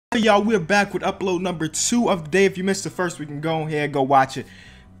Hey y'all, we're back with upload number 2 of the day. If you missed the first, we can go ahead and go watch it.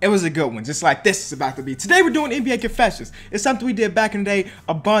 It was a good one, just like this is about to be. Today we're doing NBA Confessions. It's something we did back in the day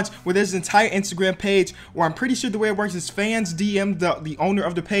a bunch, where there's an entire Instagram page where I'm pretty sure the way it works is fans DM the owner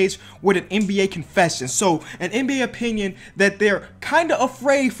of the page with an NBA confession. So an NBA opinion that they're kind of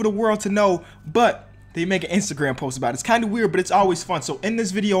afraid for the world to know, but they make an Instagram post about it. It's kind of weird, but it's always fun. So in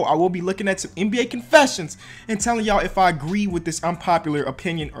this video, I will be looking at some NBA confessions and telling y'all if I agree with this unpopular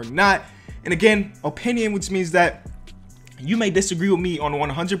opinion or not. And again, opinion, which means that you may disagree with me on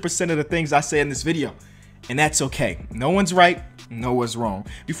 100% of the things I say in this video. And that's okay. No one's right, no one's wrong.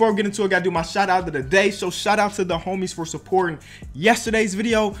 Before we get into it, I gotta do my shout out of the day. So shout out to the homies for supporting yesterday's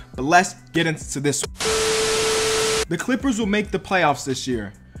video, but let's get into this one. The Clippers will make the playoffs this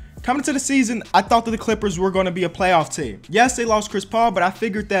year. Coming to the season, I thought that the Clippers were going to be a playoff team. Yes, they lost Chris Paul, but I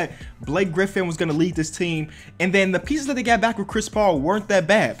figured that Blake Griffin was going to lead this team. And then the pieces that they got back with Chris Paul weren't that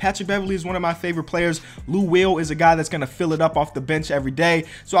bad. Patrick Beverley is one of my favorite players. Lou Will is a guy that's going to fill it up off the bench every day.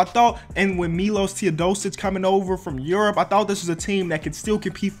 So I thought, and with Milos Teodosic coming over from Europe, I thought this was a team that could still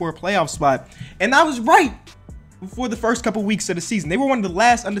compete for a playoff spot. And I was right before the first couple weeks of the season. They were one of the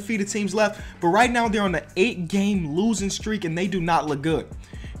last undefeated teams left, but right now they're on an 8-game losing streak and they do not look good.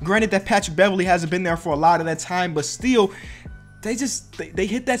 Granted that Patrick Beverley hasn't been there for a lot of that time, but still, they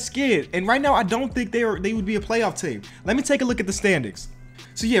hit that skid. And right now, I don't think they would be a playoff team. Let me take a look at the standings.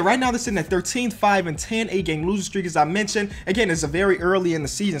 So yeah, right now they're sitting at 13, 5, and 10, 8-game losing streak, as I mentioned. Again, it's a very early in the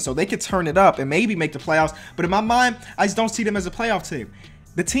season, so they could turn it up and maybe make the playoffs. But in my mind, I just don't see them as a playoff team.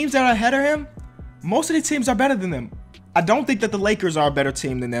 The teams that are ahead of him, most of the teams are better than them. I don't think that the Lakers are a better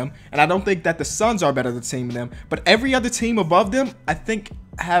team than them, and I don't think that the Suns are a better team than them, but every other team above them, I think,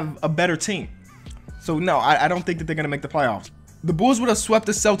 have a better team. So no, I don't think that they're going to make the playoffs. The Bulls would have swept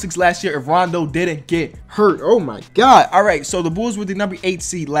the Celtics last year if Rondo didn't get hurt. Oh my God. All right, so the Bulls were the number 8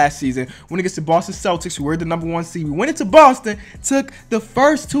 seed last season. Went against the Boston Celtics, who were the number 1 seed. We went into Boston, took the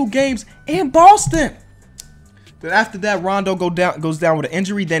first 2 games in Boston. Then after that, Rondo goes down with an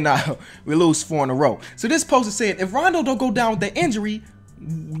injury. Then we lose 4 in a row. So this post is saying, if Rondo don't go down with the injury,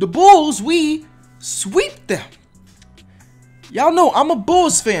 the Bulls, we sweep them. Y'all know I'm a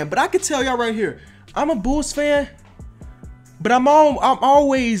Bulls fan, but I can tell y'all right here, I'm a Bulls fan, but I'm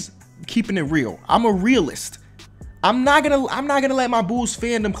always keeping it real. I'm a realist. I'm not gonna let my Bulls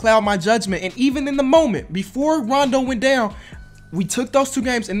fandom cloud my judgment. And even in the moment before Rondo went down, we took those 2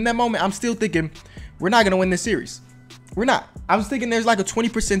 games. And in that moment, I'm still thinking, we're not going to win this series. We're not. I was thinking there's like a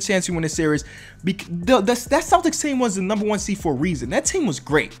 20% chance we win this series. That Celtics team was the number 1 seed for a reason. That team was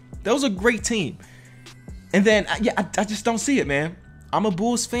great. That was a great team. And then, I just don't see it, man. I'm a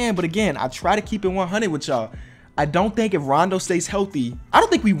Bulls fan, but again, I try to keep it 100 with y'all. I don't think if Rondo stays healthy, I don't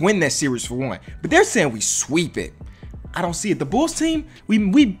think we win that series for one. But they're saying we sweep it. I don't see it. The Bulls team, we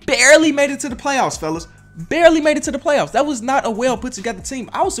barely made it to the playoffs, fellas. Barely made it to the playoffs. That was not a well put together team.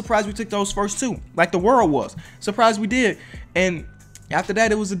 I was surprised we took those first 2, like the world was. Surprised we did. And after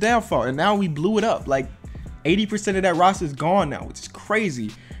that, it was a downfall. And now we blew it up. Like 80% of that roster is gone now, which is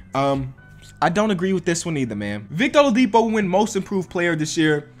crazy. I don't agree with this one either, man. Victor Oladipo will win Most Improved Player this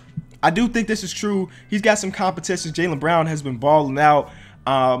year. I do think this is true. He's got some competition. Jaylen Brown has been balling out.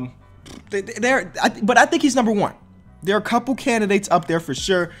 But I think he's number 1. There are a couple candidates up there for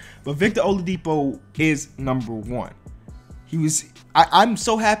sure, but Victor Oladipo is number 1. I'm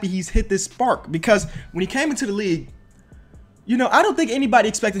so happy he's hit this spark, because when he came into the league, you know, I don't think anybody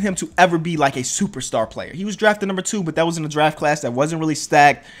expected him to ever be like a superstar player. He was drafted number 2, but that was in a draft class that wasn't really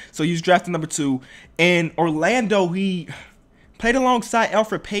stacked, so he was drafted number 2. In Orlando, he played alongside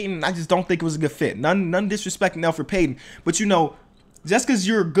Elfrid Payton. I just don't think it was a good fit. None disrespecting Elfrid Payton, but you know, just because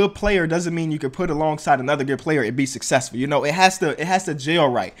you're a good player doesn't mean you can put alongside another good player and be successful. You know, it has to gel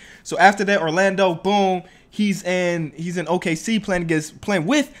right. So after that, Orlando, boom, he's in OKC playing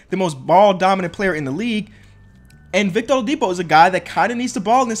with the most ball dominant player in the league. And Victor Oladipo is a guy that kind of needs the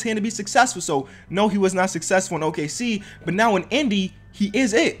ball in his hand to be successful. So no, he was not successful in OKC, but now in Indy, he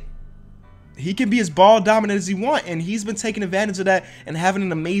is it. He can be as ball dominant as he wants, and he's been taking advantage of that and having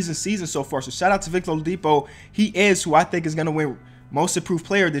an amazing season so far. So shout out to Victor Oladipo. He is who I think is going to win Most Improved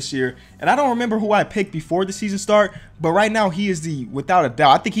Player this year. And I don't remember who I picked before the season start, but right now he is without a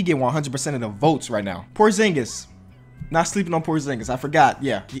doubt, I think he get 100% of the votes right now. Porzingis. Not sleeping on Porzingis. I forgot.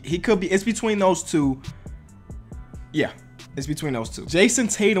 Yeah, he could be. It's between those 2. Yeah, it's between those 2. Jason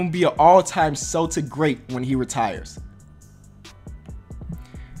Tatum will be an all-time Celtic great when he retires.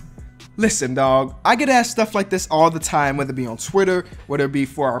 Listen, dog, I get asked stuff like this all the time, whether it be on Twitter, whether it be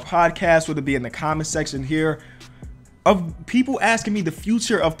for our podcast, whether it be in the comment section here. of people asking me the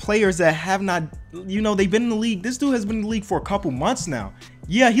future of players that have not, you know, they've been in the league. This dude has been in the league for a couple months now.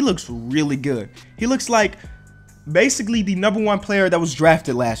 Yeah, he looks really good. He looks like basically the #1 player that was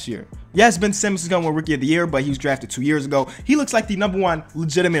drafted last year. Yes, Ben Simmons is going to win Rookie of the Year, but he was drafted 2 years ago. He looks like the #1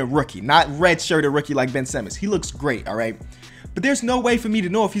 legitimate rookie, not red-shirted rookie like Ben Simmons. He looks great, all right? But there's no way for me to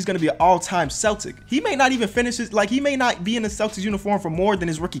know if he's going to be an all-time Celtic. He may not even finish his, like, he may not be in the Celtics uniform for more than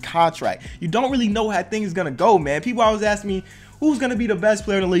his rookie contract. You don't really know how things are going to go, man. People always ask me, who's going to be the best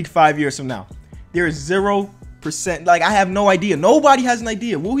player in the league 5 years from now? There is 0%. Like, I have no idea. Nobody has an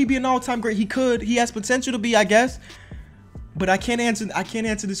idea. Will he be an all-time great? He could. He has potential to be, I guess. But I can't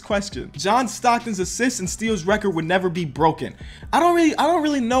answer this question. John Stockton's assists and steals record would never be broken. I don't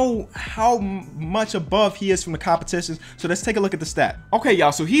really know how much above he is from the competition. So let's take a look at the stat. Okay,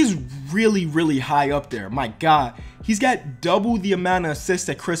 y'all. So he's really high up there. My God, he's got double the amount of assists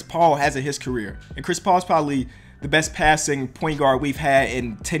that Chris Paul has in his career. And Chris Paul's probably the best passing point guard we've had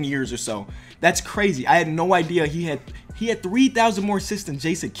in 10 years or so. That's crazy. I had no idea he had 3,000 more assists than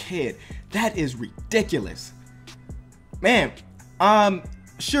Jason Kidd. That is ridiculous. Man,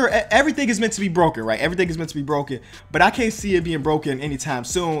 sure, everything is meant to be broken, right? Everything is meant to be broken, but I can't see it being broken anytime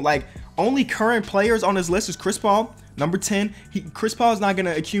soon. Like, only current players on this list is Chris Paul, number 10. Chris Paul is not going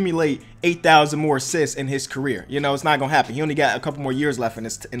to accumulate 8,000 more assists in his career. You know, it's not going to happen. He only got a couple more years left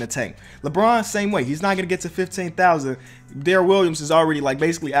in the tank. LeBron, same way. He's not going to get to 15,000. Darrell Williams is already, like,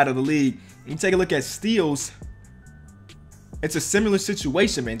 basically out of the league. You take a look at steals. It's a similar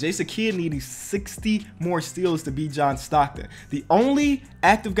situation, man. Jason Kidd needed 60 more steals to beat John Stockton. The only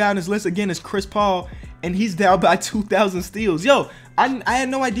active guy on this list, again, is Chris Paul, and he's down by 2,000 steals. Yo, I had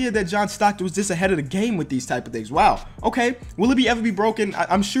no idea that John Stockton was this ahead of the game with these type of things. Wow. Okay. Will it ever be broken?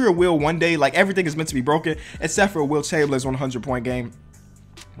 I'm sure it will one day. Like, everything is meant to be broken, except for Will Chamberlain's 100-point game.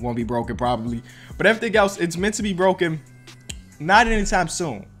 It won't be broken, probably. But everything else, it's meant to be broken. Not anytime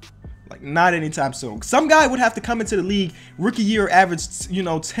soon. Like, not anytime soon. Some guy would have to come into the league, rookie year average, you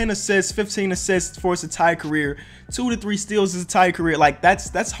know, 10 assists, 15 assists for his entire career, 2 to 3 steals his entire career. Like,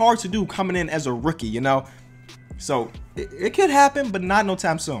 that's hard to do coming in as a rookie, you know? So, it could happen, but not no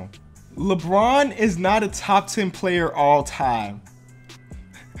time soon. LeBron is not a top 10 player all time.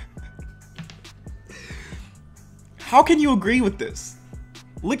 How can you agree with this?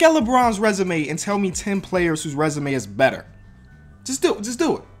 Look at LeBron's resume and tell me 10 players whose resume is better. Just do it. Just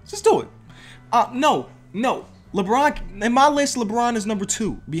do it. Just do it. No. LeBron, in my list, LeBron is number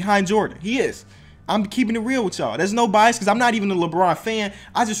 2 behind Jordan. He is. I'm keeping it real with y'all. There's no bias because I'm not even a LeBron fan.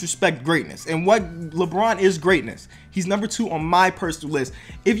 I just respect greatness. And what LeBron is greatness. He's number 2 on my personal list.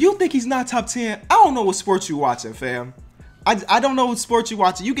 If you think he's not top 10, I don't know what sports you watching, fam. I don't know what sports you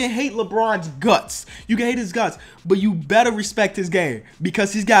watching. You can hate LeBron's guts. You can hate his guts. But you better respect his game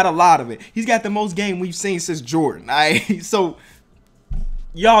because he's got a lot of it. He's got the most game we've seen since Jordan. All right? So,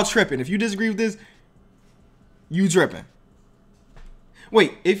 y'all tripping. If you disagree with this, you tripping.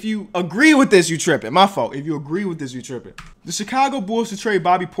 Wait, if you agree with this, you tripping. My fault. If you agree with this, you tripping. The Chicago Bulls to trade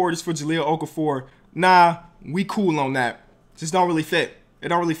Bobby Portis for Jahlil Okafor. Nah, we cool on that. Just don't really fit. It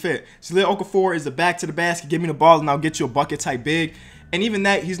don't really fit. Jahlil Okafor is the back to the basket, give me the ball and I'll get you a bucket type big. And even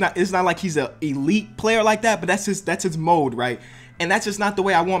that, it's not like he's an elite player like that, but that's his mode, right? And that's just not the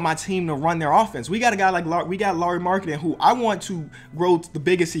way I want my team to run their offense. We got a guy like Larry Marketing, who I want to grow the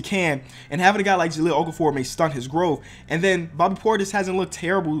biggest he can, and having a guy like Jahlil Okafor may stunt his growth. And then Bobby Portis hasn't looked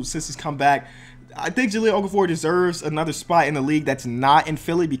terrible since he's come back. I think Jahlil Okafor deserves another spot in the league that's not in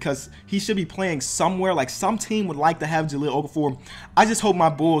Philly because he should be playing somewhere. Like, some team would like to have Jahlil Okafor. I just hope my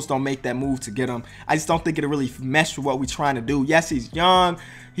Bulls don't make that move to get him. I just don't think it'll really mesh with what we're trying to do. Yes, he's young.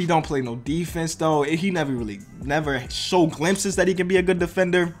 He don't play no defense, though. He never show glimpses that he can be a good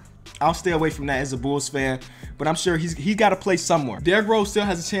defender. I'll stay away from that as a Bulls fan, but I'm sure he's got to play somewhere. Derrick Rose still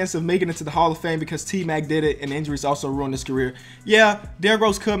has a chance of making it to the Hall of Fame because T-Mac did it, and injuries also ruined his career. Yeah, Derrick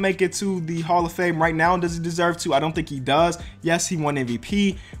Rose could make it to the Hall of Fame right now. Does he deserve to? I don't think he does. Yes, he won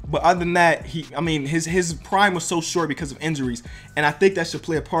MVP, but other than that, his prime was so short because of injuries, and I think that should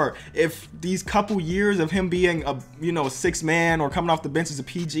play a part. If these couple years of him being a sixth man or coming off the bench as a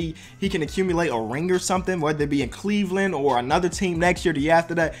PG, he can accumulate a ring or something, whether it be in Cleveland or another team next year, the year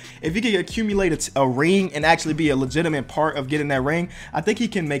after that. If he can accumulate a ring and actually be a legitimate part of getting that ring, I think he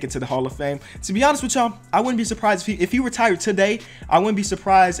can make it to the Hall of Fame. To be honest with y'all, I wouldn't be surprised if he retired today. I wouldn't be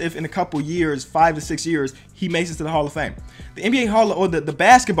surprised if in a couple years, 5 to 6 years, he makes it to the Hall of Fame. The NBA Hall or the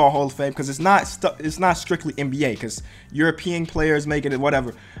Basketball Hall of Fame, because it's not strictly NBA, because European players making it,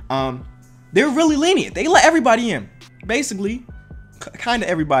 whatever. They're really lenient. They let everybody in, basically, kind of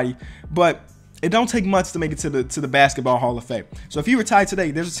everybody, but it don't take much to make it to the Basketball Hall of Fame. So if he retired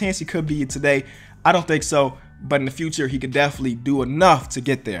today, there's a chance he could be today. I don't think so, but in the future, he could definitely do enough to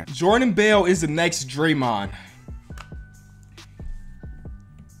get there. Jordan Bell is the next Draymond.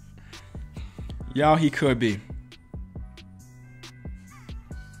 Y'all, he could be.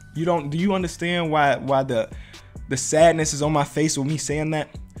 Do you understand why the sadness is on my face with me saying that?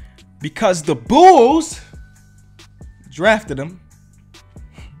 Because the Bulls drafted him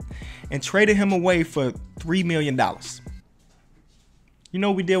and traded him away for $3 million. You know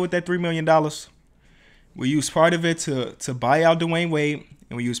what we did with that $3 million? We used part of it to buy out Dwayne Wade,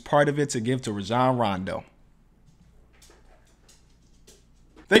 and we used part of it to give to Rajon Rondo.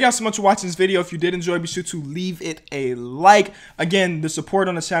 Thank y'all so much for watching this video. If you did enjoy, be sure to leave it a like. Again, the support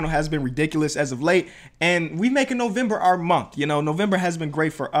on the channel has been ridiculous as of late, and we making November our month. You know, November has been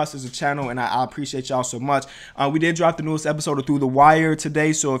great for us as a channel, and I appreciate y'all so much. We did drop the newest episode of Through the Wire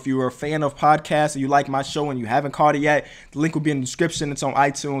today, so if you're a fan of podcasts and you like my show and you haven't caught it yet, the link will be in the description. It's on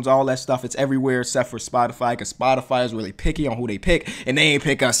iTunes, all that stuff. It's everywhere except for Spotify, because Spotify is really picky on who they pick, and they ain't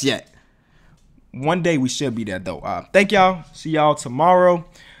pick us yet. One day we should be there, though. Thank y'all. See y'all tomorrow.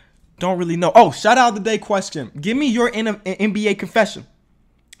 Don't really know. Oh, shout out the day question. Give me your NBA confession.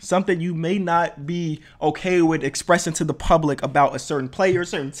 Something you may not be okay with expressing to the public about a certain player, a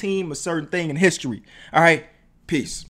certain team, a certain thing in history. All right. Peace.